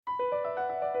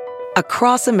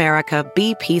Across America,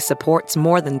 BP supports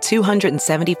more than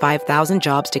 275,000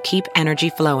 jobs to keep energy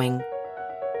flowing.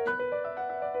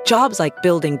 Jobs like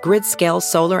building grid-scale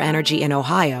solar energy in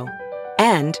Ohio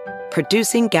and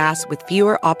producing gas with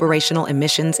fewer operational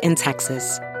emissions in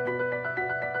Texas.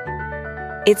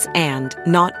 It's and,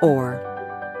 not or.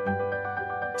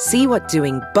 See what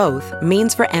doing both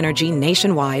means for energy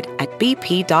nationwide at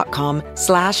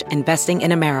bp.com/investing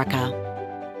in America.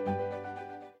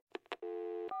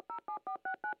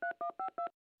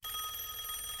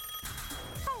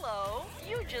 Hello,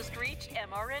 you just reached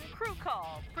MRN Crew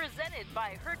Call, presented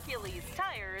by Hercules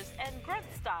Tires and Grunt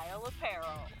Style Apparel.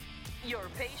 Your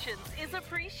patience is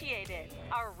appreciated.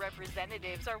 Our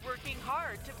representatives are working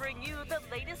hard to bring you the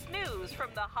latest news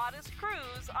from the hottest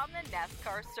crews on the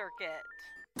NASCAR circuit.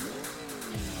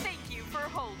 Thank you for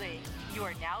holding. You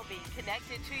are now being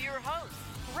connected to your host,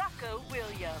 Rocco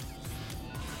Williams.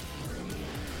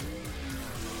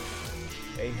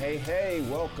 Hey,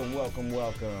 welcome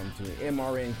to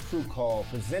MRN Crew Call,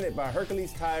 presented by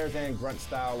Hercules Tires and Grunt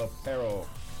Style Apparel.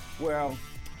 Well,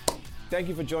 thank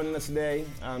you for joining us today.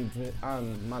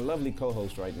 My lovely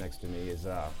co-host right next to me is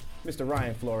Mr.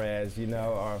 Ryan Flores. You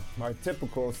know, our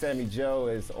typical Sammy Joe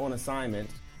is on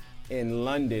assignment in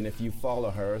London, if you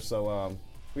follow her. So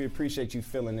we appreciate you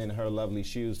filling in her lovely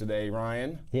shoes today,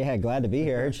 Ryan. Yeah, glad to be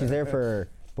here. I heard she's there for her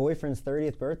boyfriend's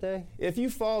 30th birthday. If you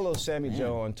follow Sammy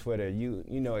Joe on Twitter, you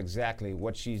know exactly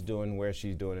what she's doing, where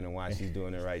she's doing it, and why she's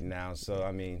doing it right now. So,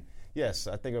 I mean, yes,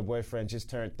 I think her boyfriend just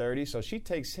turned 30, so she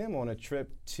takes him on a trip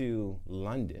to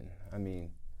London. I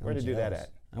mean, where to do that at?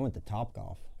 I went to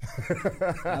Topgolf.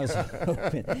 I was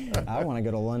hoping. I want to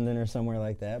go to London or somewhere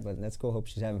like that, but that's cool. Hope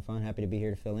she's having fun. Happy to be here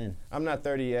to fill in. I'm not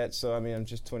 30 yet, so I mean, I'm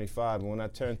just 25. And when I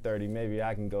turn 30, maybe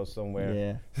I can go somewhere.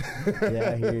 Yeah,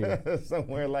 I hear you.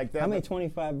 Somewhere like that. How many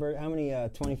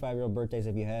 25-year-old birthdays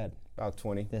have you had? About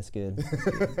 20. That's good.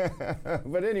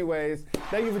 But anyways,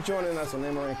 thank you for joining us on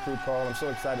MRN Crew Call. I'm so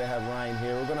excited to have Ryan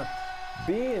here. We're gonna,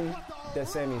 being that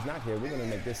Sammy's not here, we're gonna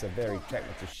make this a very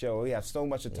technical show. We have so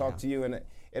much to talk to you, and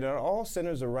it all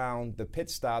centers around the pit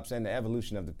stops and the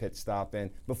evolution of the pit stop.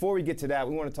 And before we get to that,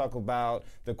 we want to talk about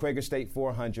the Quaker State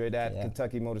 400 at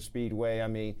Kentucky Motor Speedway. I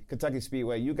mean, Kentucky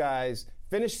Speedway, you guys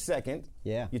finished second.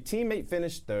 Yeah. Your teammate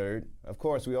finished third. Of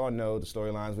course, we all know the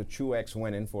storylines with Truex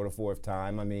winning for the fourth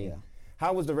time. I mean,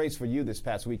 how was the race for you this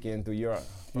past weekend from your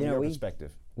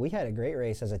perspective? We had a great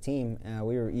race as a team.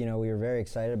 We were very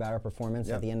excited about our performance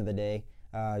at the end of the day.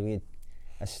 We had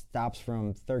stops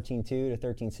from 13-2 to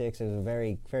 13-6. It was a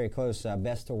very, very close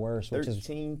best to worst.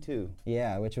 13-2.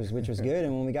 Yeah, which was good.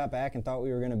 And when we got back and thought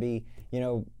we were going to be,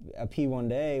 a P1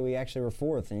 day, we actually were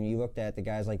fourth. And you looked at the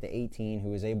guys like the 18 who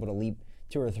was able to leap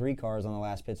 2 or 3 cars on the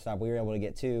last pit stop. We were able to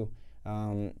get 2.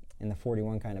 And the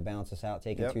 41 kind of bounced us out,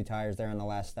 taking 2 tires there on the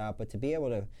last stop. But to be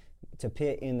able to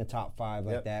pit in the top 5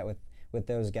 like that with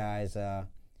those guys,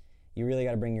 you really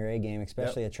got to bring your A game,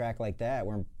 especially a track like that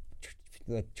where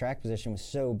the track position was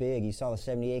so big. You saw the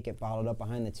 78 get bottled up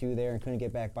behind the 2 there and couldn't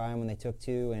get back by them when they took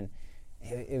 2, and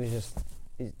it was just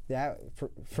that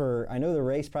for I know the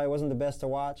race probably wasn't the best to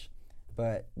watch,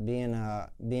 but being on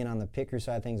the pit crew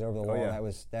side of things over the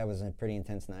wall, that was a pretty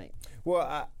intense night.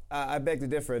 Well, I beg to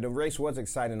differ. The race was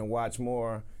exciting to watch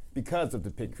more because of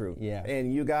the pit crew. Yeah.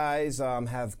 And you guys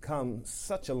have come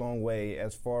such a long way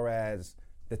as far as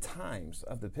the times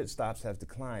of the pit stops have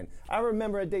declined. I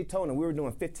remember at Daytona, we were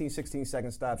doing 15,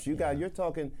 16-second stops. You guys, you're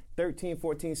talking 13,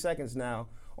 14 seconds now.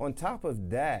 On top of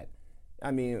that,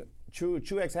 I mean,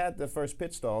 Truex had the first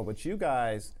pit stall, but you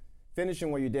guys finishing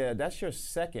where you did, that's your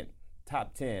second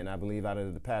top 10, I believe, out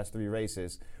of the past 3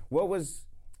 races.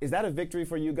 Is that a victory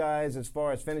for you guys as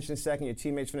far as finishing second, your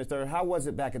teammates finished third? How was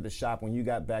it back at the shop when you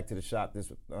got back to the shop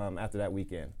after that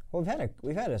weekend? Well,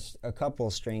 we've had a couple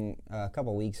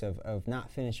weeks of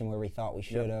not finishing where we thought we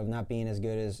should have, not being as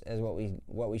good as what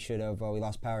we should have. We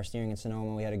lost power steering in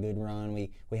Sonoma. We had a good run.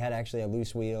 We had actually a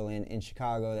loose wheel in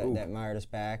Chicago that mired us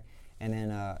back, and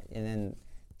then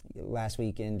last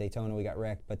week in Daytona we got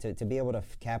wrecked. But to be able to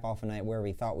cap off a night where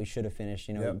we thought we should have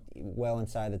finished, well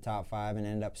inside the top 5 and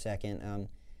end up second.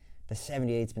 The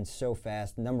 78's been so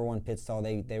fast. Number 1 pit stall,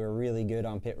 they were really good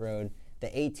on pit road.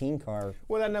 The 18 car.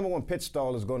 Well, that number 1 pit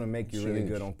stall is going to make you really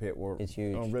huge. good on pit work. It's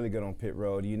huge. Really good on pit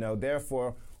road.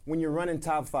 Therefore, when you're running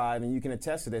top 5, and you can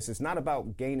attest to this, it's not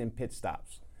about gaining pit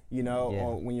stops.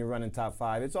 Or when you're running top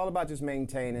 5, it's all about just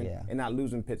maintaining and not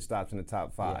losing pit stops in the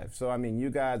top 5. Yeah. So I mean, you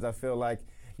guys, I feel like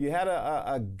you had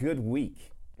a good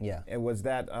week. Yeah. And was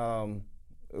that?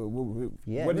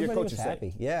 What did your coaches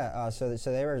say? Yeah, so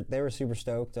they were super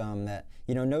stoked that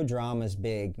no drama is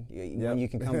big when you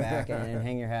can come back and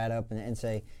hang your hat up and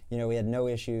say we had no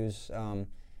issues.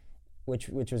 which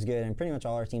was good, and pretty much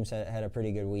all our teams had a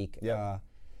pretty good week. Yep.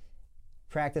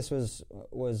 Practice was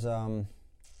the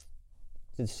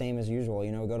same as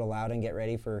usual. Go to Loudon, get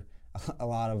ready for a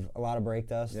lot of brake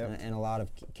dust and a lot of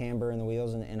camber in the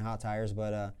wheels and hot tires.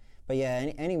 But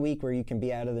yeah, any week where you can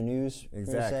be out of the news,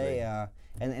 exactly.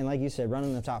 And like you said,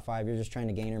 running the top 5, you're just trying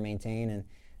to gain or maintain. And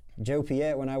Joe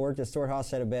Piet, when I worked at Stewart-Haas,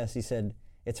 said it best. He said,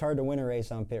 "It's hard to win a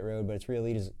race on pit road, but it's real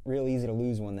easy to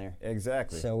lose one there."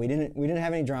 Exactly. So we didn't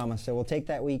have any drama. So we'll take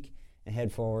that week and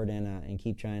head forward and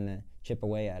keep trying to chip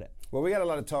away at it. Well, we got a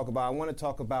lot to talk about. I want to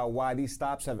talk about why these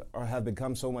stops have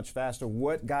become so much faster,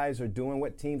 what guys are doing,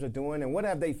 what teams are doing, and what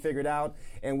have they figured out.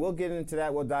 And we'll get into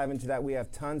that. We'll dive into that. We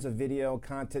have tons of video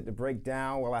content to break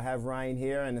down while I have Ryan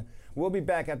here. And we'll be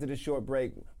back after this short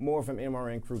break. More from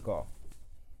MRN Crew Call.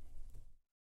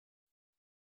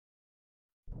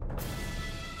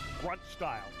 Grunt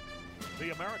Style.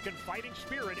 The American fighting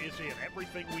spirit is in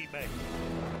everything we make.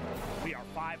 We are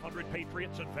 500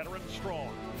 patriots and veterans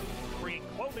strong, bringing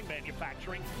clothing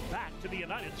manufacturing back to the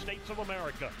United States of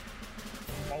America.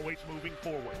 Always moving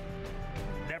forward,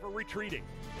 never retreating,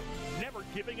 never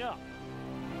giving up.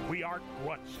 We are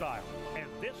Grunt Style, and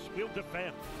this we'll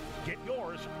defend. Get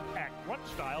yours at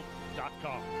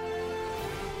gruntstyle.com.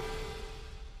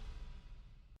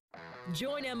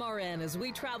 Join MRN as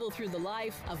we travel through the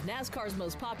life of NASCAR's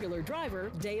most popular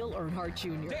driver, Dale Earnhardt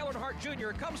Jr. Dale Earnhardt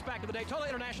Jr. comes back to the Daytona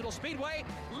International Speedway,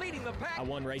 leading the pack. I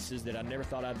won races that I never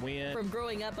thought I'd win. From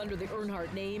growing up under the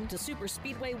Earnhardt name to super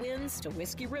speedway wins to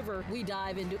Whiskey River, we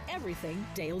dive into everything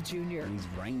Dale Jr. He's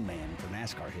Rain Man for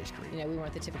NASCAR history. We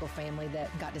weren't the typical family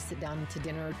that got to sit down to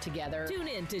dinner together. Tune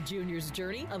in to Junior's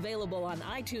Journey, available on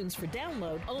iTunes for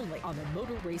download only on the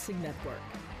Motor Racing Network.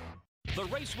 The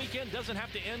race weekend doesn't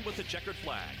have to end with the checkered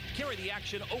flag. Carry the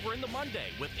action over into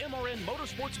Monday with MRN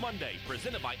Motorsports Monday,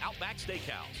 presented by Outback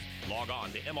Steakhouse. Log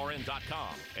on to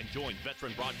MRN.com and join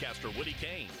veteran broadcaster Woody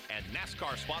Kane and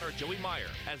NASCAR spotter Joey Meyer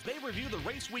as they review the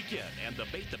race weekend and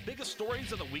debate the biggest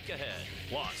stories of the week ahead.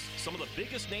 Plus, some of the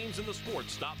biggest names in the sport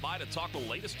stop by to talk the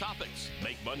latest topics.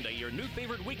 Make Monday your new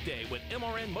favorite weekday with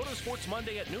MRN Motorsports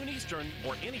Monday at noon Eastern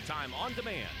or anytime on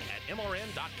demand at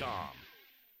MRN.com.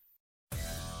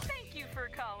 Thank you for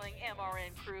calling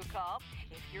MRN Crew Call.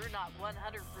 If you're not 100%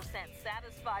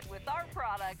 satisfied with our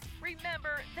product,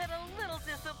 remember that a little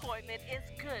disappointment is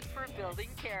good for building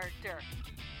character.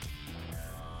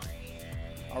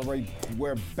 All right,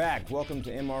 we're back. Welcome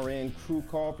to MRN Crew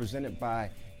Call, presented by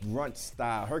Grunt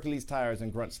Style, Hercules Tires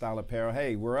and Grunt Style Apparel.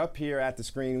 Hey, we're up here at the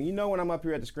screen. You know when I'm up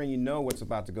here at the screen, you know what's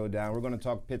about to go down. We're going to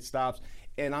talk pit stops,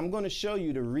 and I'm going to show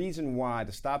you the reason why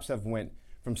the stops have went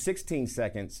from 16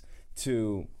 seconds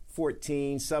to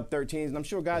 14, sub 13s, and I'm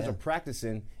sure guys are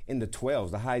practicing in the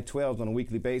 12s, the high 12s on a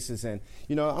weekly basis. And,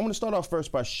 I'm going to start off first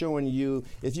by showing you,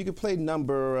 if you could play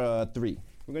number 3.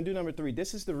 We're going to do number 3.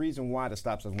 This is the reason why the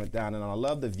stops have went down, and I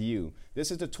love the view.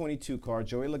 This is the 22 car,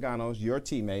 Joey Logano's, your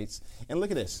teammates. And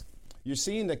look at this. You're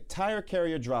seeing the tire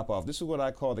carrier drop off. This is what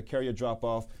I call the carrier drop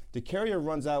off. The carrier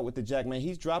runs out with the jack. Man,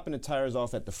 he's dropping the tires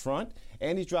off at the front,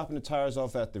 and he's dropping the tires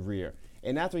off at the rear.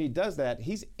 And after he does that,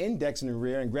 he's indexing the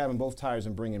rear and grabbing both tires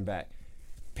and bringing back.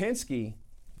 Penske,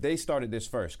 they started this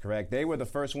first, correct? They were the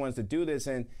first ones to do this,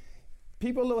 and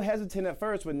people are a little hesitant at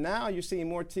first, but now you're seeing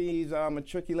more teams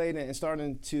matriculating and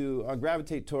starting to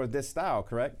gravitate toward this style,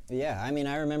 correct? Yeah, I mean,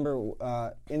 I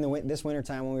remember this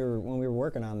wintertime when we were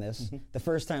working on this, the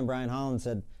first time Brian Holland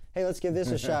said, "Hey, let's give this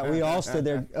a shot." We all stood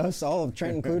there, us all of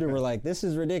Trent included, were like, "This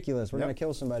is ridiculous. We're going to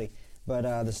kill somebody." But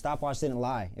the stopwatch didn't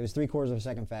lie. It was 3/4 of a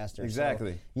second faster.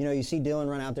 Exactly. So, you see Dylan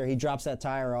run out there. He drops that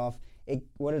tire off.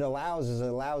 What it allows is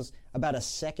about a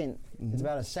second. It's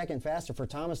about a second faster for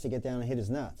Thomas to get down and hit his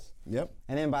nuts. Yep.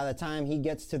 And then by the time he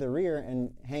gets to the rear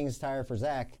and hangs his tire for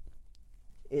Zach,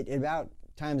 it about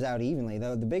times out evenly.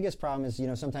 Though the biggest problem is,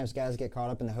 sometimes guys get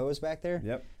caught up in the hose back there.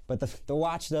 Yep. But the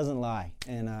watch doesn't lie,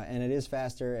 and it is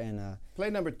faster. And play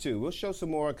number 2. We'll show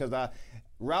some more because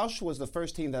Roush was the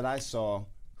first team that I saw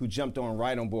who jumped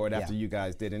right on board after you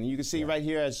guys did. And you can see right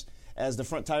here as the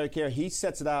front tire carrier, he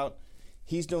sets it out.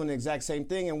 He's doing the exact same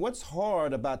thing. And what's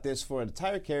hard about this for the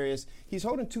tire carrier is he's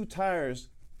holding 2 tires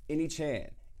in each hand.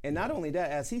 And not only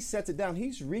that, as he sets it down,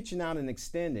 he's reaching out and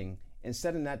extending and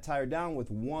setting that tire down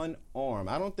with one arm.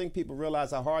 I don't think people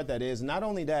realize how hard that is. Not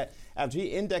only that, after he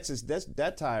indexes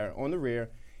that tire on the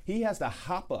rear, he has to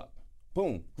hop up,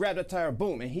 boom, grab that tire,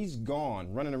 boom, and he's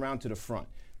gone, running around to the front.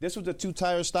 This was a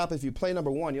 2-tire stop. If you play number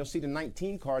 1, you'll see the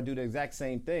 19 car do the exact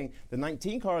same thing. The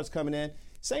 19 car is coming in,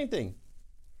 same thing,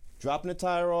 dropping the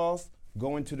tire off,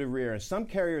 going to the rear. And some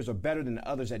carriers are better than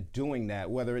others at doing that,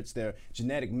 whether it's their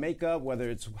genetic makeup, whether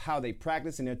it's how they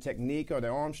practice and their technique or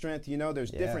their arm strength.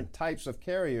 There's different types of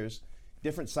carriers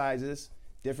different sizes,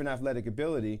 different athletic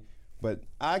ability. But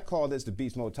I call this the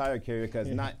beast mode tire carrier because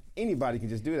not anybody can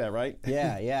just do that, right?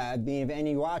 Yeah. I mean, and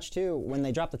you watch too, when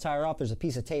they drop the tire off, there's a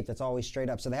piece of tape that's always straight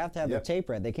up. So they have to have their tape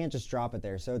read. They can't just drop it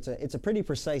there. So it's a pretty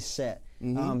precise set.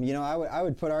 You know, I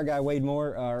would put our guy Wade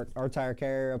Moore, our tire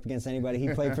carrier, up against anybody. He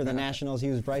played for the Nationals. He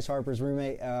was Bryce Harper's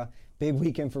roommate. Big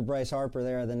weekend for Bryce Harper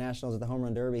there at the Nationals at the Home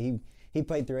Run Derby. He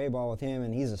played through A-ball with him,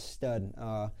 and he's a stud.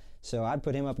 So I'd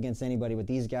put him up against anybody. But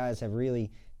these guys have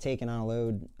really taken on a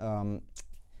load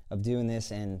of doing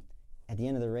this, and at the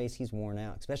end of the race, he's worn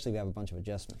out, especially if we have a bunch of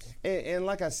adjustments. And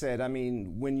like I said, I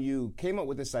mean, when you came up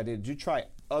with this idea, did you try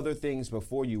other things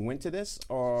before you went to this,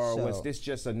 or was this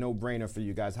just a no-brainer for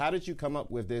you guys? How did you come up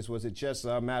with this? Was it just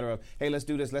a matter of, hey, let's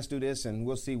do this, and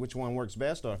we'll see which one works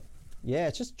best, or? Yeah,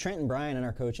 it's just Trent and Brian and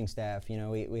our coaching staff. You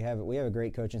know, we have a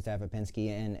great coaching staff at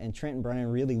Penske, and Trent and Brian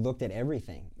really looked at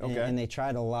everything. And they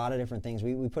tried a lot of different things.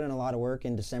 We put in a lot of work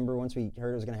in December. Once we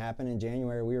heard it was going to happen in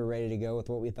January, we were ready to go with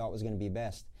what we thought was going to be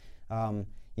best. You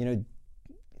know,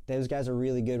 those guys are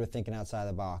really good with thinking outside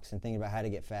the box and thinking about how to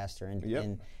get faster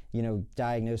and you know,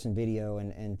 diagnosing video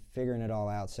and figuring it all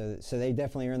out. So they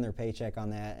definitely earn their paycheck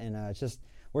on that, and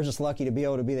we're just lucky to be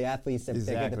able to be the athletes that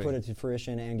get to put it to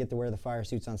fruition and get to wear the fire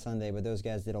suits on Sunday, but those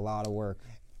guys did a lot of work.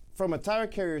 From a tire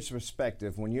carrier's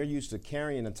perspective, when you're used to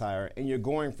carrying a tire and you're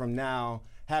going from now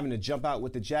having to jump out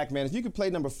with the jack, man, if you could play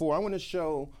number 4, I want to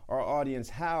show our audience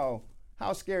how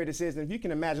scary this is. And if you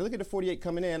can imagine, look at the 48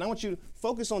 coming in. I want you to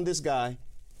focus on this guy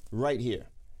right here.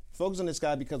 Focus on this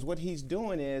guy, because what he's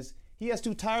doing is he has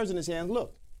 2 tires in his hand.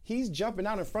 Look. He's jumping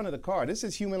out in front of the car. This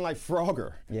is human like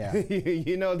Frogger. Yeah.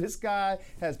 You know, this guy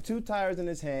has 2 tires in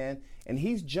his hand, and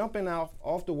he's jumping out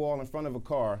off the wall in front of a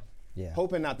car,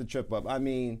 hoping not to trip up. I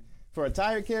mean, for a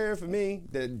tire carrier, for me,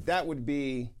 that would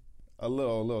be a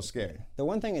little scary. The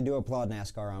one thing I do applaud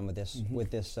NASCAR on with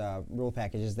this rule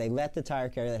package is they let the tire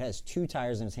carrier that has 2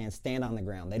 tires in his hand stand on the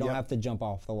ground. They don't have to jump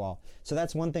off the wall. So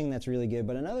that's one thing that's really good.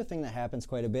 But another thing that happens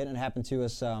quite a bit, and it happened to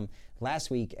us last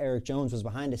week, Eric Jones was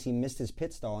behind us. He missed his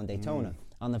pit stall in Daytona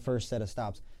on the first set of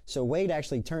stops. So Wade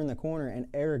actually turned the corner, and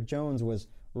Eric Jones was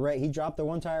right. He dropped the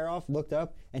 1 tire off, looked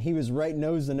up, and he was right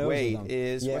nose to nose with him. Wade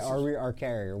is our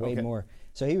carrier, Wade Moore.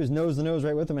 So he was nose to nose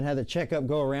right with him and had to check up,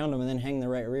 go around him, and then hang the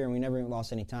right rear, and we never even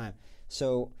lost any time.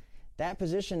 So that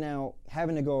position now,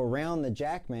 having to go around the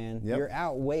jackman, you're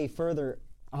out way further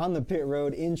on the pit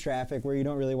road in traffic where you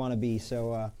don't really want to be.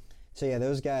 So yeah,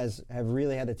 those guys have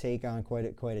really had to take on quite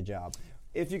a job.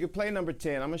 If you could play number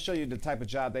 10, I'm going to show you the type of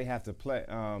job they have to play.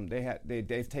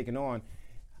 They've taken on.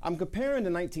 I'm comparing the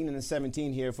 19 and the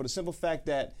 17 here for the simple fact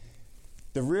that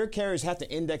the rear carriers have to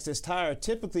index this tire.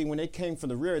 Typically, when they came from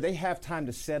the rear, they have time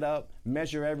to set up,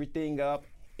 measure everything up,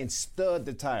 and stud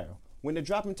the tire. When they're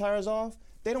dropping tires off,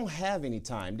 they don't have any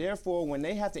time. Therefore, when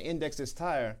they have to index this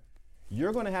tire,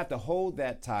 you're going to have to hold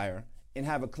that tire and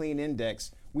have a clean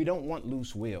index. We don't want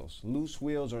loose wheels. Loose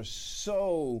wheels are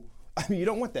so, I mean, you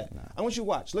don't want that. No. I want you to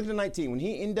watch. Look at the 19. When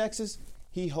he indexes,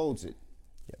 he holds it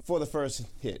for the first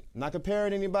hit. I'm not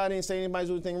comparing anybody and saying anybody's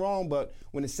doing anything wrong, but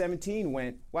when the 17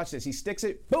 went, watch this, he sticks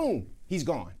it, boom, he's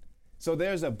gone. So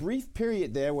there's a brief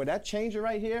period there where that changer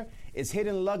right here is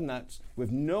hitting lug nuts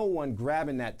with no one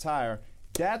grabbing that tire.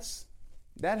 That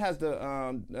has the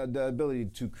ability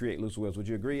to create loose wheels. Would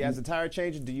you agree? As a tire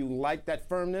changer, do you like that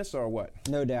firmness or what?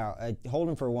 No doubt.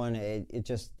 Holding for one, it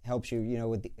just helps you, you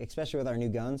know, especially with our new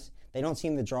guns. They don't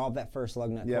seem to draw up that first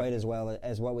lug nut quite as well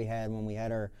as what we had when we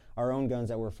had our own guns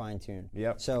that were fine-tuned.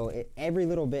 So every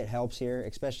little bit helps here,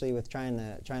 especially with trying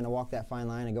to walk that fine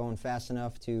line and going fast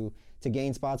enough to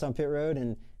gain spots on pit road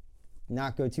and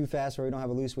not go too fast where we don't have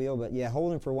a loose wheel. But yeah,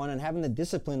 holding for one and having the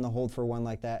discipline to hold for one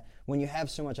like that when you have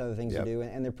so much other things to do,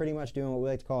 and they're pretty much doing what we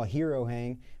like to call a hero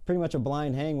hang, pretty much a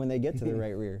blind hang when they get to the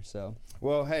right rear. So,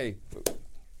 well, hey,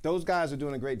 those guys are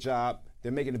doing a great job.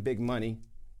 They're making the big money.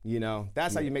 You know,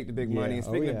 that's how you make the big money. And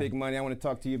speaking of big money, I want to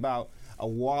talk to you about a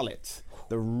wallet,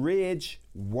 the Ridge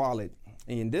wallet.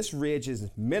 And this Ridge is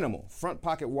minimal, front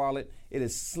pocket wallet. It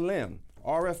is slim,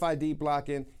 RFID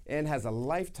blocking, and has a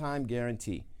lifetime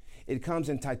guarantee. It comes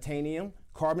in titanium,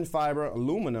 carbon fiber,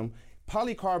 aluminum,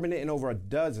 polycarbonate, and over a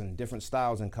dozen different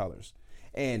styles and colors.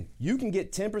 And you can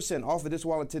get 10% off of this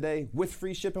wallet today with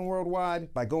free shipping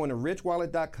worldwide by going to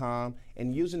ridgewallet.com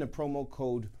and using the promo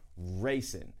code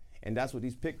RACIN'. And that's what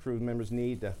these pit crew members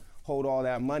need to hold all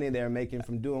that money they're making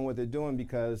from doing what they're doing,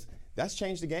 because that's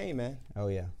changed the game, man. Oh,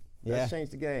 yeah. That's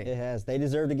changed the game. It has. They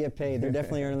deserve to get paid. They're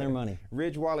definitely earning their money.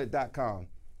 ridgewallet.com.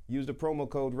 Use the promo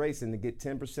code RACIN' to get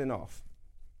 10% off.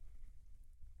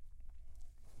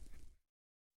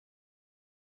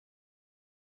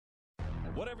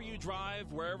 Whatever you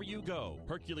drive, wherever you go,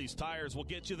 Hercules Tires will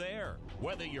get you there,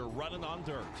 whether you're running on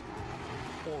dirt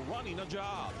or running a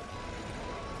job.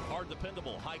 Our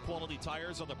dependable, high-quality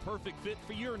tires are the perfect fit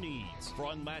for your needs.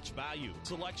 For unmatched value,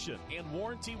 selection, and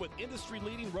warranty with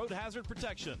industry-leading road hazard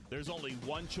protection, there's only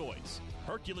one choice: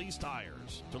 Hercules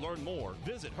Tires. To learn more,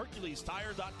 visit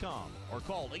HerculesTire.com or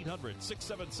call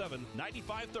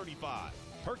 800-677-9535.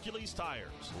 Hercules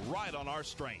Tires, ride on our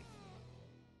strength.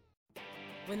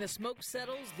 When the smoke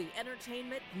settles, the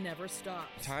entertainment never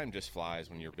stops. Time just flies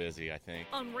when you're busy, I think.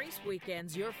 On race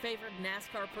weekends, your favorite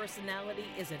NASCAR personality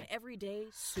is an everyday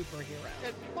superhero.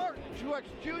 And Martin Truex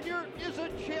Jr. is a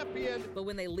champion. But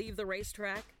when they leave the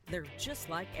racetrack, they're just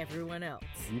like everyone else.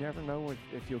 You never know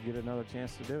if you'll get another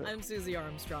chance to do it. I'm Susie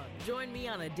Armstrong. Join me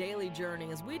on a daily journey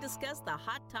as we discuss the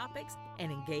hot topics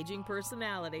and engaging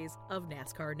personalities of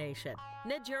NASCAR Nation.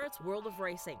 Ned Jarrett's World of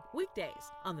Racing,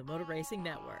 weekdays on the Motor Racing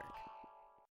Network.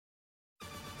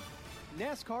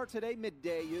 NASCAR Today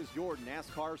Midday is your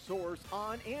NASCAR source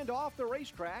on and off the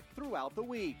racetrack throughout the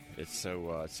week. It's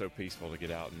so peaceful to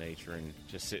get out in nature and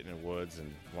just sit in the woods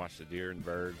and watch the deer and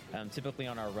birds. Typically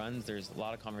on our runs, there's a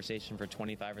lot of conversation for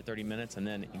 25 or 30 minutes, and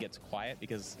then it gets quiet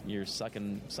because you're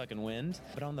sucking wind.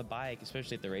 But on the bike,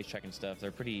 especially at the racetrack and stuff,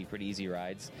 they're pretty easy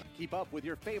rides. Keep up with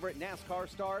your favorite NASCAR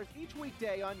stars each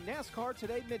weekday on NASCAR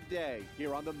Today Midday,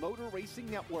 here on the Motor Racing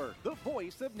Network, the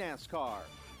voice of NASCAR.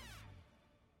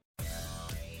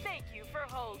 Thank you for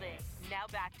holding. Now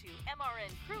back to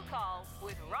MRN Crew Call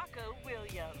with Rocco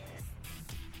Williams.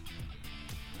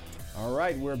 All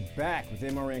right, we're back with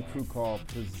MRN Crew Call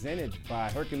presented by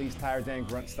Hercules Tires and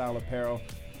Grunt Style Apparel.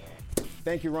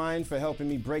 Thank you, Ryan, for helping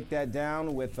me break that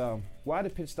down with why the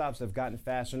pit stops have gotten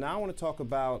faster. Now I want to talk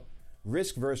about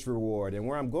risk versus reward. And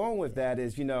where I'm going with that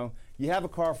is, you have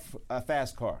a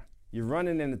fast car. You're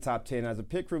running in the top 10. As a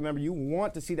pit crew member, you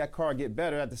want to see that car get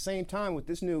better. At the same time, with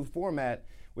this new format,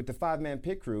 with the 5-man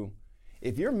pit crew,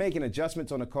 if you're making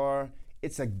adjustments on the car,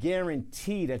 it's a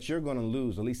guarantee that you're going to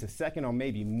lose at least a second or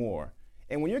maybe more.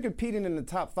 And when you're competing in the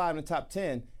top 5 and the top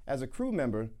 10 as a crew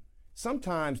member,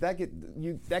 sometimes that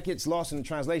gets lost in the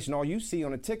translation. All you see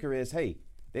on the ticker is, hey,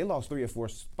 they lost 3 or 4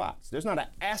 spots. There's not an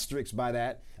asterisk by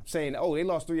that saying, oh, they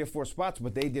lost 3 or 4 spots,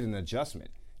 but they did an adjustment,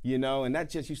 and that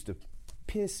just used to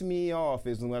piss me off.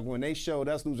 Is like when they showed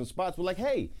us losing spots, we're like,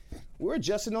 hey, we're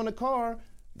adjusting on the car.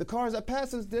 The cars that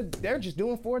pass us, they're just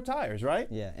doing 4 tires, right?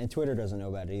 Yeah, and Twitter doesn't know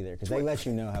about it either because they let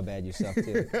you know how bad you suck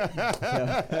too.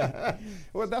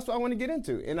 Well, that's what I want to get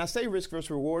into. And I say risk versus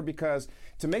reward because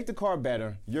to make the car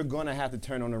better, you're going to have to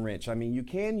turn on the wrench. I mean, you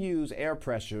can use air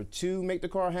pressure to make the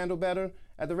car handle better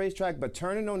at the racetrack, but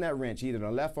turning on that wrench, either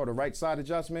the left or the right side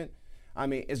adjustment, I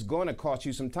mean, it's going to cost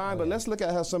you some time. But let's look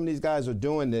at how some of these guys are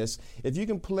doing this. If you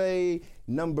can play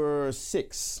number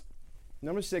 6.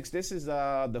 Number 6, this is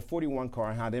the 41 car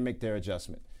and how they make their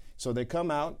adjustment. So they come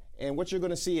out, and what you're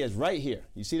going to see is right here.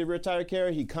 You see the rear tire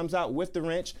carrier? He comes out with the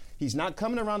wrench. He's not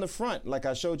coming around the front like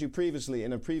I showed you previously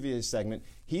in a previous segment.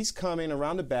 He's coming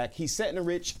around the back. He's setting the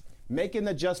wrench, making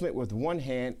the adjustment with one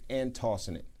hand and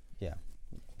tossing it. Yeah,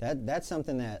 that's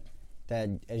something that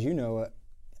as you know,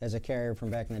 as a carrier from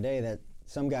back in the day, that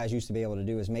some guys used to be able to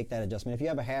do is make that adjustment. If you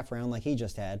have a half round like he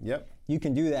just had, you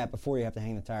can do that before you have to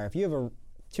hang the tire. If you have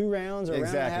 2 rounds or a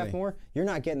round and a half more, you're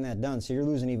not getting that done, so you're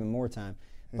losing even more time.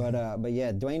 But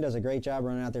yeah, Dwayne does a great job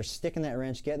running out there, sticking that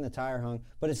wrench, getting the tire hung,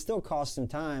 but it still costs him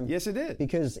time. Yes, it did.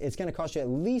 Because it's going to cost you at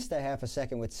least a half a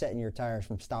second with setting your tires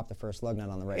from stop to first lug nut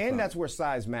on the right front. And that's where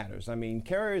size matters. I mean,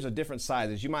 carriers are different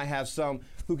sizes. You might have some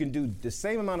who can do the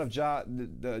same amount of job,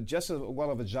 just as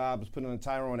well of a job as putting a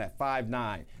tire on at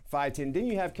 5'9", 5'10". Then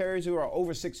you have carriers who are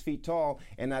over 6 feet tall,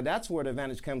 and now that's where the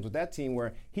advantage comes with that team,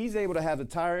 where he's able to have the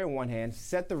tire in one hand,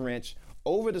 set the wrench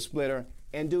over the splitter,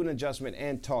 and do an adjustment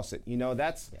and toss it.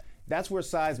 That's where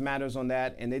size matters on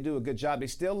that, and they do a good job. They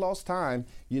still lost time,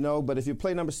 but if you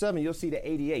play number 7, you'll see the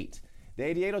 88. The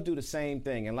 88 will do the same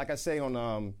thing. And like I say,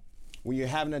 on when you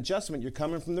have an adjustment, you're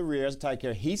coming from the rear as a tire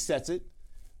carrier. He sets it.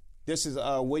 This is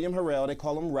William Harrell. They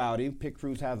call him Rowdy. Pit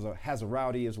Crews has a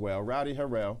Rowdy as well, Rowdy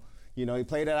Harrell. He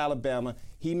played at Alabama.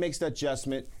 He makes the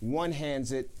adjustment,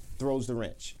 one-hands it, throws the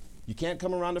wrench. You can't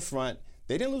come around the front.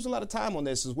 They didn't lose a lot of time on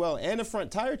this as well. And the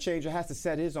front tire changer has to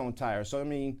set his own tire. So, I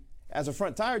mean, as a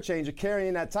front tire changer,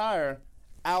 carrying that tire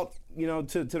out,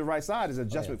 to the right side is an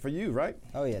adjustment for you, right?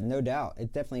 Oh, yeah, no doubt.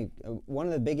 It definitely, one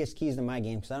of the biggest keys to my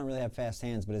game, because I don't really have fast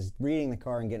hands, but is reading the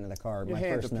car and getting to the car. Your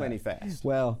hands are plenty fast.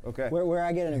 Well, where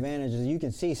I get an advantage is you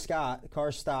can see Scott, the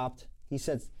car stopped. He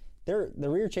says the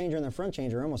rear changer and the front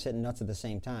changer are almost hitting nuts at the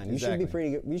same time. You should be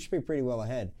pretty good. You should be pretty well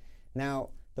ahead.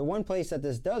 Now, the one place that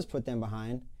this does put them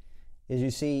behind is you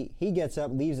see he gets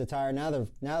up, leaves the tire. Now the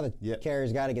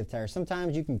carrier's got to get the tire.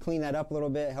 Sometimes you can clean that up a little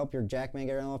bit, help your jackman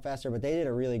get around a little faster, but they did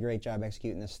a really great job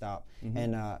executing this stop.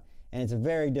 And it's a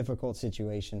very difficult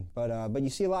situation. But you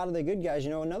see a lot of the good guys.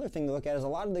 Another thing to look at is a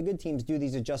lot of the good teams do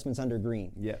these adjustments under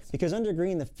green. Yes. Because under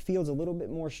green, the field's a little bit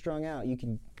more strung out. You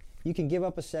can give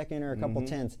up a second or a couple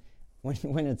tenths.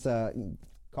 When it's a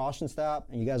caution stop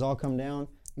and you guys all come down,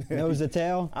 nose to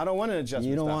tail. I don't want an adjustment.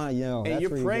 You don't stop. want, and that's you're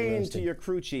where praying you to your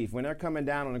crew chief when they're coming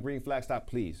down on a green flag stop,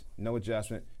 please, no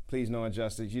adjustment. Please, no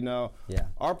adjustments.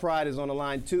 Our pride is on the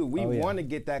line, too. We want to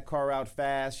get that car out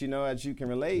fast, as you can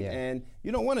relate, and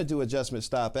you don't want to do adjustment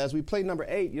stop. As we play number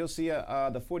 8, you'll see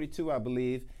the 42, I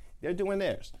believe, they're doing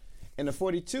theirs. And the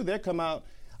 42, they come out.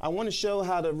 I want to show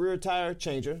how the rear tire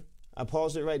changer, I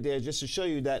paused it right there just to show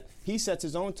you that he sets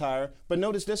his own tire, but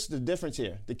notice this is the difference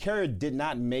here. The carrier did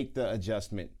not make the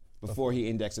adjustment before he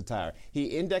indexed the tire. He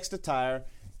indexed the tire,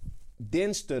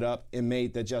 then stood up and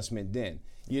made the adjustment then.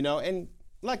 And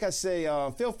like I say,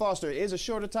 Phil Foster is a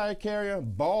shorter tire carrier,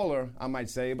 baller, I might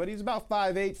say, but he's about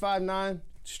 5'8", 5'9",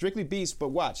 strictly beast. But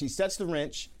watch, he sets the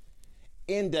wrench,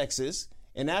 indexes,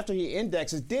 and after he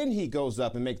indexes, then he goes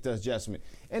up and makes the adjustment.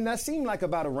 And that seemed like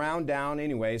about a round down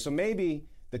anyway, so maybe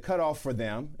the cutoff for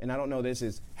them, and I don't know this,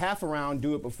 is half a round,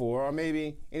 do it before, or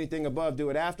maybe anything above, do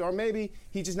it after, or maybe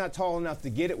he's just not tall enough to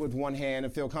get it with one hand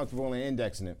and feel comfortable in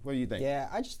indexing it. What do you think? Yeah,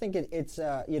 I just think it's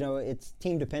it's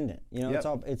team dependent.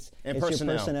 It's and your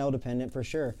personnel dependent for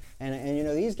sure. And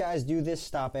these guys do this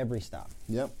stop every stop.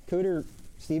 Yep.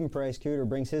 Stephen Price Cooter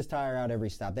brings his tire out every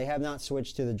stop. They have not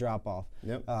switched to the drop off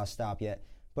stop yet,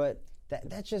 but.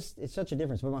 That's just, it's such a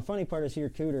difference. But my funny part is here,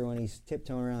 Cooter, when he's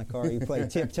tiptoeing around the car. You play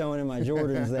tiptoeing in my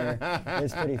Jordans there.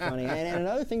 It's pretty funny. And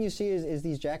another thing you see is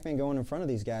these jackmen going in front of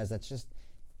these guys.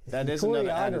 That is another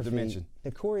added dimension.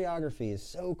 The choreography is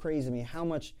so crazy to me, how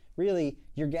much, really,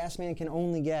 your gas man can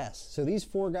only gas. So these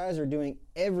 4 guys are doing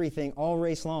everything all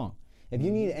race long. If you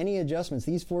need any adjustments,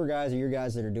 these 4 guys are your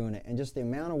guys that are doing it. And just the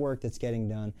amount of work that's getting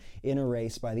done in a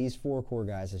race by these 4 core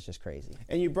guys is just crazy.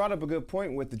 And you brought up a good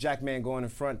point with the jackman going in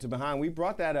front to behind. We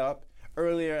brought that up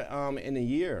earlier in the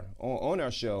year on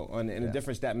our show and the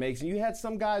difference that makes. And you had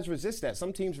some guys resist that.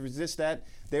 Some teams resist that.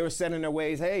 They were set in their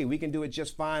ways, hey, we can do it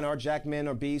just fine. Our jackmen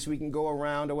are beasts. We can go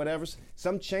around or whatever.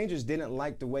 Some changers didn't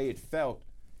like the way it felt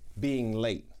being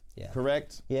late. Yeah.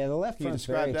 Correct? Yeah, the left front's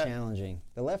very challenging.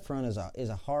 The left front is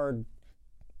a hard...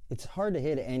 It's hard to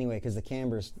hit it anyway because the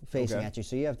camber's facing at you,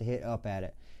 so you have to hit up at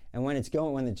it. And when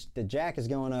the jack is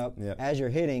going up as you're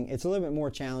hitting, it's a little bit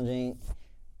more challenging.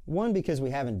 One, because we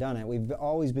haven't done it. We've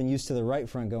always been used to the right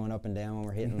front going up and down when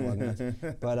we're hitting lug nuts.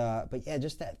 But yeah,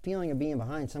 just that feeling of being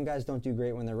behind. Some guys don't do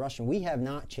great when they're rushing. We have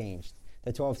not changed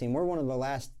the 12 team. We're one of the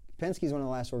last. Penske's one of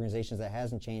the last organizations that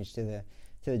hasn't changed to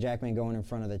the jackman going in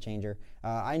front of the changer.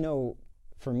 I know.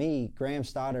 For me, Graham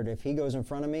Stoddard, if he goes in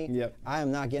front of me, I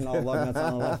am not getting all the lug nuts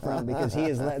on the left front because he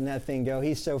is letting that thing go.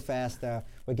 He's so fast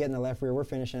with getting the left rear. We're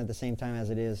finishing at the same time as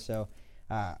it is. So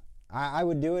I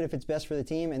would do it if it's best for the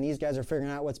team, and these guys are figuring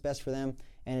out what's best for them.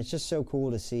 And it's just so cool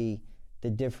to see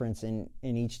the difference in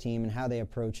each team and how they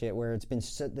approach it, where it's been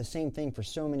the same thing for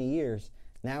so many years.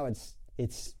 Now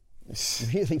it's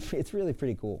really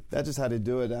pretty cool. That's just how they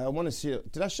do it. I want to see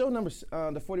it. Did I show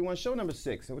the 41? Show number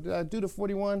 6. Did I do the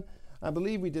 41? I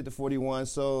believe we did the 41.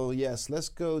 So, yes, let's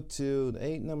go to the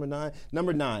 8, number 9.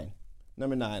 Number 9.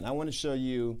 I want to show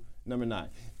you number 9.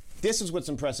 This is what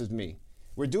impresses me.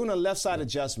 We're doing a left side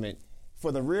adjustment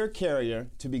for the rear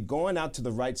carrier to be going out to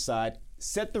the right side,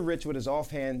 set the wrench with his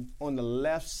offhand on the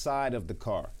left side of the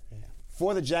car.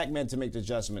 For the jackman to make the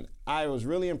adjustment. I was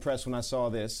really impressed when I saw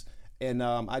this. And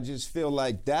I just feel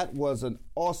like that was an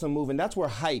awesome move. And that's where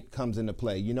height comes into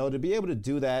play. To be able to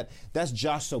do that, that's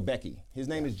Josh Sobecki. His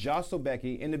name is Josh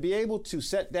Sobecki. And to be able to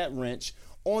set that wrench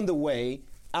on the way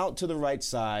out to the right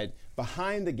side,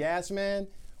 behind the gas man,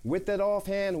 with that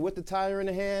offhand, with the tire in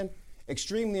the hand,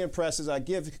 extremely impressive. I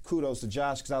give kudos to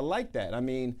Josh because I like that. I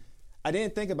mean, I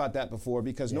didn't think about that before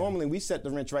because normally we set the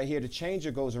wrench right here. The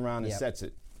changer goes around and sets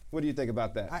it. What do you think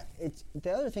about that?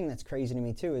 The other thing that's crazy to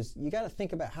me, too, is you got to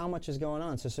think about how much is going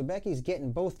on. So Sobecki's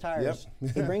getting both tires.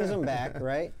 He brings them back,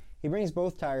 right? He brings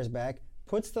both tires back,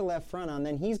 puts the left front on,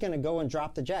 then he's going to go and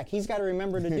drop the jack. He's got to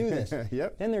remember to do this.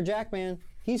 Then their jackman,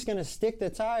 he's going to stick the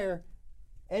tire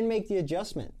and make the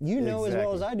adjustment. You know as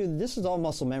well as I do, this is all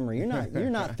muscle memory. You're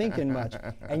not thinking much.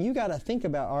 And you got to think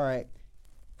about, all right,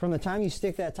 from the time you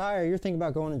stick that tire, you're thinking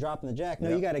about going and dropping the jack. No,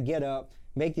 you got to get up,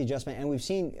 make the adjustment. And we've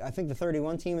seen, I think the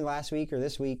 31 team last week or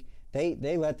this week,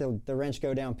 they let the wrench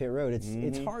go down pit road.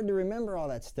 It's hard to remember all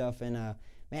that stuff. And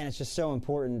man, it's just so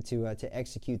important to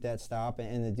execute that stop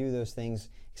and to do those things,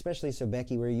 especially so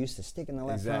Becky, we're used to sticking the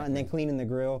left front and then cleaning the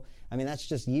grill. I mean, that's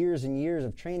just years and years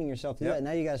of training yourself to do that.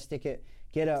 Now you got to stick it,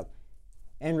 get up,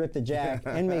 and rip the jack.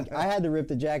 I had to rip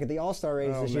the jack at the All-Star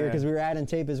race this year because we were adding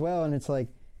tape as well, and it's like,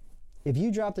 if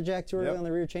you drop the jack too early on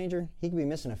the rear changer, he could be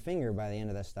missing a finger by the end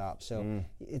of that stop. So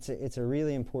it's a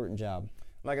really important job.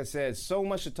 Like I said, so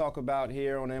much to talk about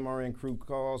here on MRN Crew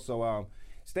Call. So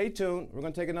stay tuned. We're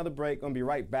going to take another break. Going to be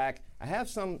right back. I have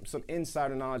some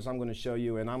insider knowledge I'm going to show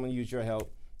you, and I'm going to use your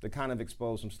help to kind of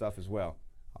expose some stuff as well.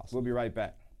 Awesome. We'll be right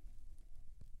back.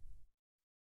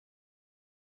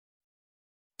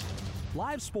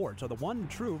 Live sports are the one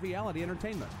true reality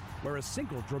entertainment, where a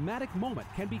single dramatic moment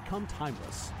can become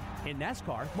timeless. In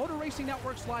NASCAR, Motor Racing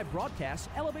Network's live broadcast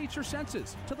elevates your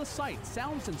senses to the sights,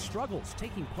 sounds, and struggles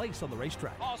taking place on the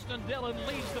racetrack. Austin Dillon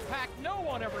leads the pack. No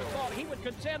one ever thought he would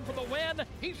contend for the win.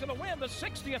 He's going to win the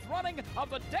 60th running of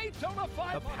the Daytona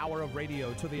 500. The power of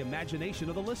radio to the imagination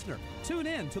of the listener. Tune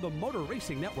in to the Motor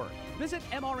Racing Network. Visit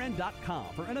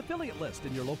MRN.com for an affiliate list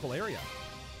in your local area.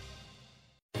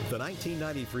 The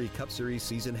 1993 Cup Series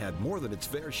season had more than its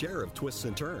fair share of twists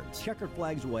and turns. Checkered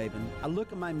flag's waving. I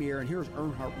look in my mirror, and here's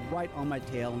Earnhardt right on my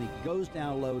tail, and he goes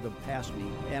down low to pass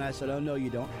me. And I said, oh, no, you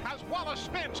don't. As Wallace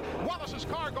spins, Wallace's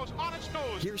car goes on its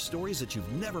nose. Here's stories that you've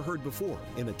never heard before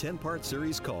in a 10-part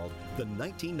series called The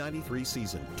 1993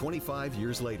 Season, 25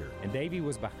 years later. And Davey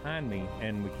was behind me,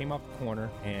 and we came off the corner,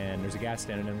 and there's a guy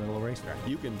standing in the middle of the racetrack.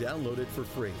 You can download it for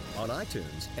free on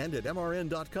iTunes and at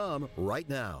MRN.com right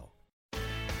now.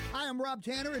 Hi, I'm Rob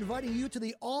Tanner, inviting you to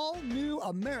the all-new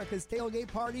America's Tailgate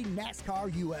Party,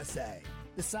 NASCAR USA.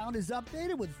 The sound is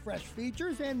updated with fresh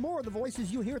features and more of the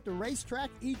voices you hear at the racetrack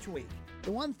each week.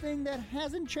 The one thing that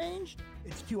hasn't changed,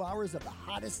 it's 2 hours of the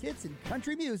hottest hits in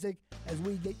country music as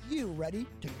we get you ready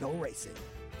to go racing.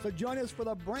 So join us for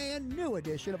the brand new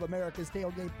edition of America's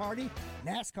Tailgate Party,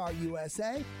 NASCAR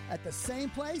USA, at the same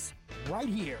place right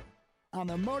here on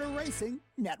the Motor Racing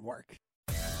Network.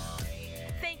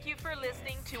 Thank you for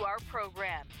listening to our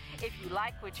program. If you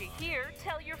like what you hear,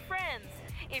 tell your friends.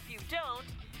 If you don't,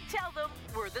 tell them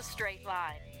we're the Straight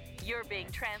Line. You're being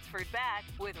transferred back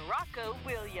with Rocco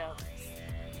Williams.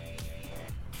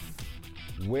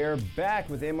 We're back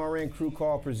with MRN Crew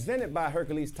Call presented by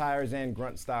Hercules Tires and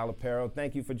Grunt Style Apparel.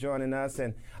 Thank you for joining us.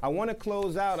 And I want to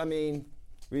close out. I mean,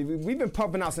 we've been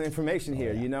pumping out some information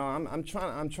here. You know, I'm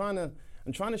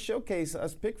trying to showcase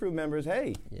us pit crew members.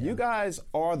 Hey, you guys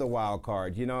are the wild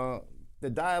card. You know, the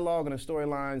dialogue and the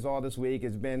storylines all this week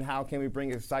has been how can we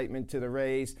bring excitement to the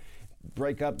race,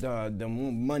 break up the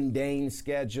mundane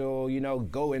schedule, you know,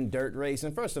 go in dirt race.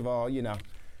 And first of all, you know,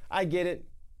 I get it.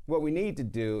 What we need to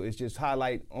do is just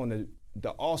highlight on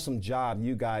the awesome job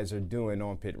you guys are doing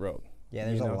on pit road. Yeah,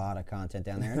 there's a lot of content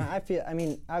down there. And I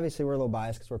mean, obviously we're a little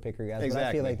biased because we're pit crew guys, but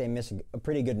I feel like they miss a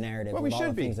pretty good narrative of all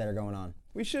the things that are going on.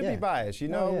 We should be biased. You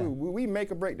know, we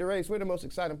make or break the race. We're the most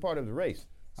exciting part of the race.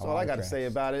 That's all I got to say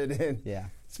about it. And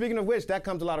speaking of which, that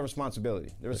comes a lot of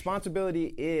responsibility. The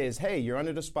responsibility is, hey, you're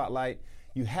under the spotlight.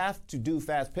 You have to do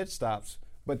fast pit stops.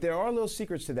 But there are little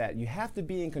secrets to that. You have to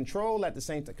be in control at the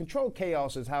same time. Control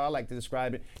chaos is how I like to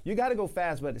describe it. You got to go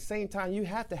fast, but at the same time, you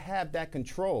have to have that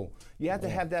control. You have to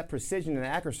have that precision and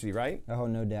accuracy, right? Oh,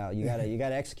 no doubt. You got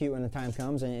to execute when the time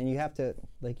comes, and you have to,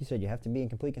 like you said, you have to be in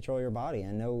complete control of your body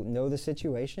and know the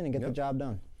situation and get the job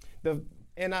done.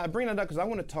 And I bring that up because I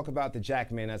want to talk about the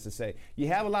jackmen, as to say. You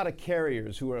have a lot of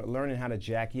carriers who are learning how to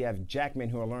jack. You have jackmen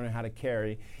who are learning how to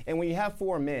carry. And when you have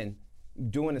four men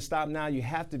doing the stop now, you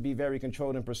have to be very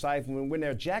controlled and precise. When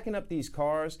they're jacking up these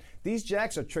cars, these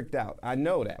jacks are tricked out. I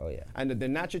know that. Oh, yeah. And they're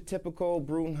not your typical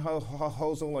Brun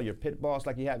hosel or your pit boss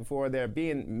like you had before. They're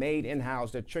being made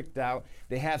in-house. They're tricked out.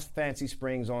 They have fancy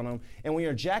springs on them. And when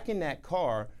you're jacking that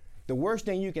car, the worst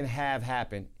thing you can have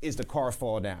happen is the car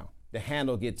fall down. The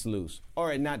handle gets loose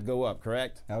or it not go up,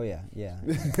 correct? Oh, yeah, yeah.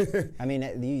 I mean,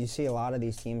 you see a lot of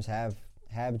these teams have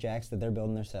jacks that they're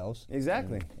building themselves.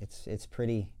 Exactly.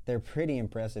 They're pretty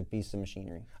impressive piece of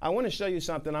machinery. I want to show you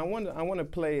something. I want to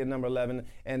play a number 11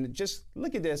 and just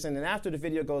look at this, and then after the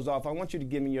video goes off, I want you to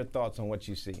give me your thoughts on what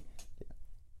you see.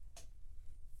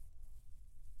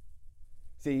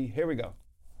 See, here we go.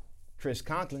 Chris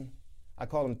Conklin. I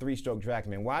call him three-stroke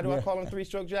jackman. Why do I call him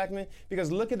three-stroke jackman?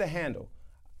 Because look at the handle.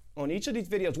 On each of these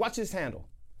videos, watch this handle.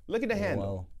 Look at the handle.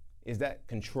 Whoa. Is that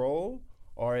control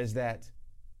or is that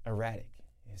erratic?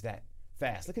 Is that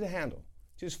fast? Look at the handle.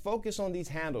 Just focus on these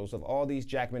handles of all these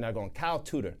jackmen that are going. Kyle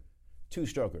Tudor,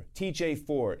 two-stroker. TJ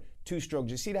Ford, two-stroke.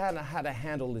 You see how the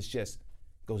handle is just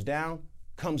goes down,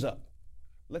 comes up.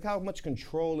 Look how much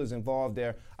control is involved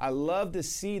there. I love to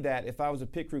see that if I was a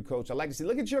pit crew coach. I like to see,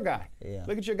 look at your guy. Yeah.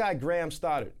 Look at your guy, Graham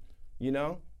Stoddard, you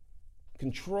know?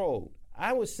 Controlled.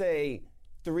 I would say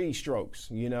 3 strokes,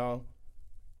 you know?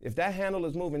 If that handle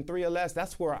is moving 3 or less,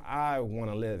 that's where I want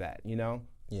to live at, you know?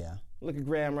 Yeah. Look at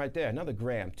Graham right there, another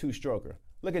Graham, 2-stroker.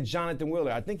 Look at Jonathan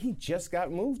Wheeler. I think he just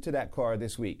got moved to that car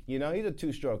this week. You know, he's a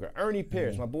 2-stroker. Ernie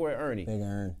Pierce, my boy Ernie. Big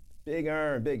Ern. Big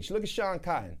Ern, big. Look at Sean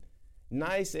Cotton.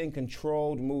 Nice and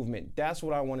controlled movement. That's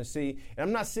what I want to see. And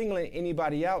I'm not singling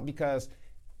anybody out because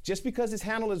just because his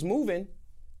handle is moving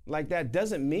like that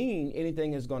doesn't mean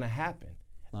anything is going to happen.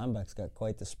 Lineback's got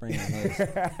quite the spring on his.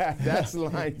 That's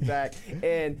Lineback.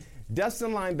 And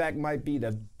Dustin Lineback might be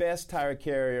the best tire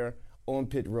carrier on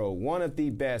pit road, one of the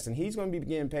best. And he's going to be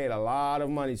getting paid a lot of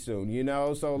money soon, you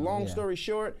know? So long story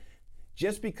short,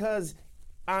 just because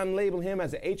I'm labeling him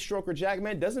as an 8-stroker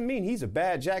jackman doesn't mean he's a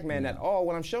bad jackman at all.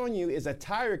 What I'm showing you is a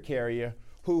tire carrier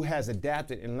who has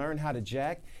adapted and learned how to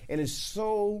jack and is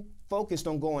so focused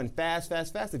on going fast.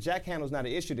 The jack handle's not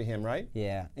an issue to him, right?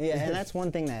 Yeah, and that's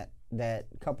one thing that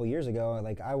a couple years ago,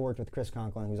 like I worked with Chris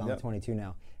Conklin, who's on the 22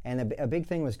 now, and a big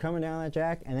thing was coming down that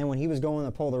jack, and then when he was going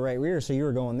to pull the right rear, so you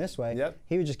were going this way,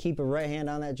 he would just keep a right hand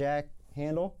on that jack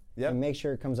handle and make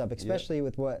sure it comes up, especially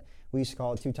with what we used to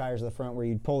call it 2 tires to the front, where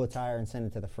you'd pull the tire and send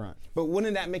it to the front. But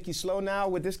wouldn't that make you slow now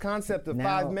with this concept of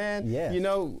 5-man? Yes. You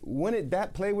know, wouldn't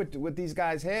that play with these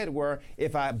guys' head where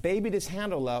if I baby this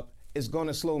handle up, it's going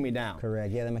to slow me down?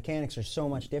 Correct. Yeah, the mechanics are so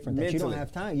much different that you don't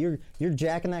have time. You're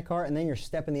jacking that car and then you're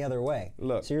stepping the other way.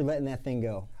 Look, so you're letting that thing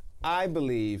go. I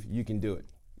believe you can do it.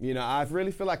 You know, I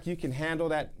really feel like you can handle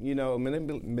that, you know,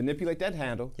 manipulate that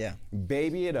handle,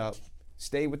 baby it up,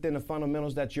 stay within the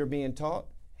fundamentals that you're being taught,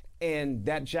 and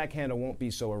that jack handle won't be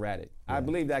so erratic. I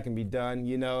believe that can be done.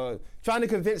 You know, trying to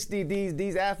convince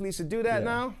these athletes to do that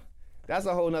now, that's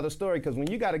a whole nother story, because when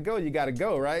you got to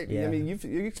go, right? Yeah. I mean,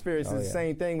 you experienced the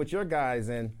same thing with your guys.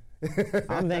 And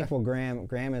I'm thankful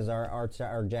Graham is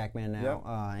our jackman now,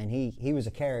 and he was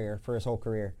a carrier for his whole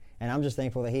career. And I'm just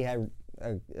thankful that he had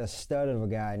a stud of a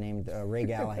guy named Ray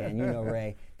Gallahan, you know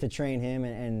Ray, to train him.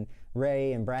 And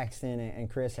Ray and Braxton and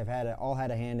Chris have all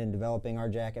had a hand in developing our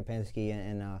jack at Penske,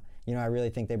 and you know, I really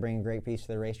think they bring a great piece to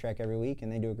the racetrack every week,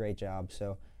 and they do a great job.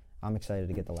 So I'm excited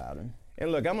to get the Loudon.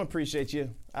 And look, I'm going to appreciate you.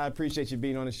 I appreciate you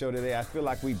being on the show today. I feel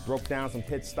like we broke down some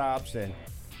pit stops, and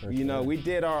you know, we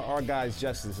did our guys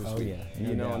justice this week,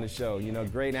 you know, on the show. You know,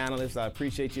 great analysts. I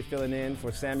appreciate you filling in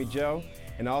for Sammy Joe.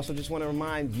 And I also just want to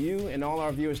remind you and all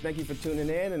our viewers, thank you for tuning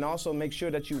in. And also make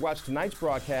sure that you watch tonight's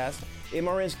broadcast,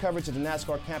 MRN's coverage of the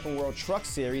NASCAR Camping World Truck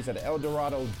Series at the El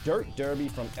Dorado Dirt Derby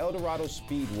from El Dorado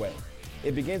Speedway.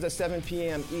 It begins at 7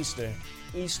 p.m.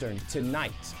 Eastern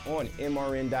tonight on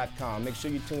MRN.com. Make sure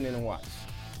you tune in and watch.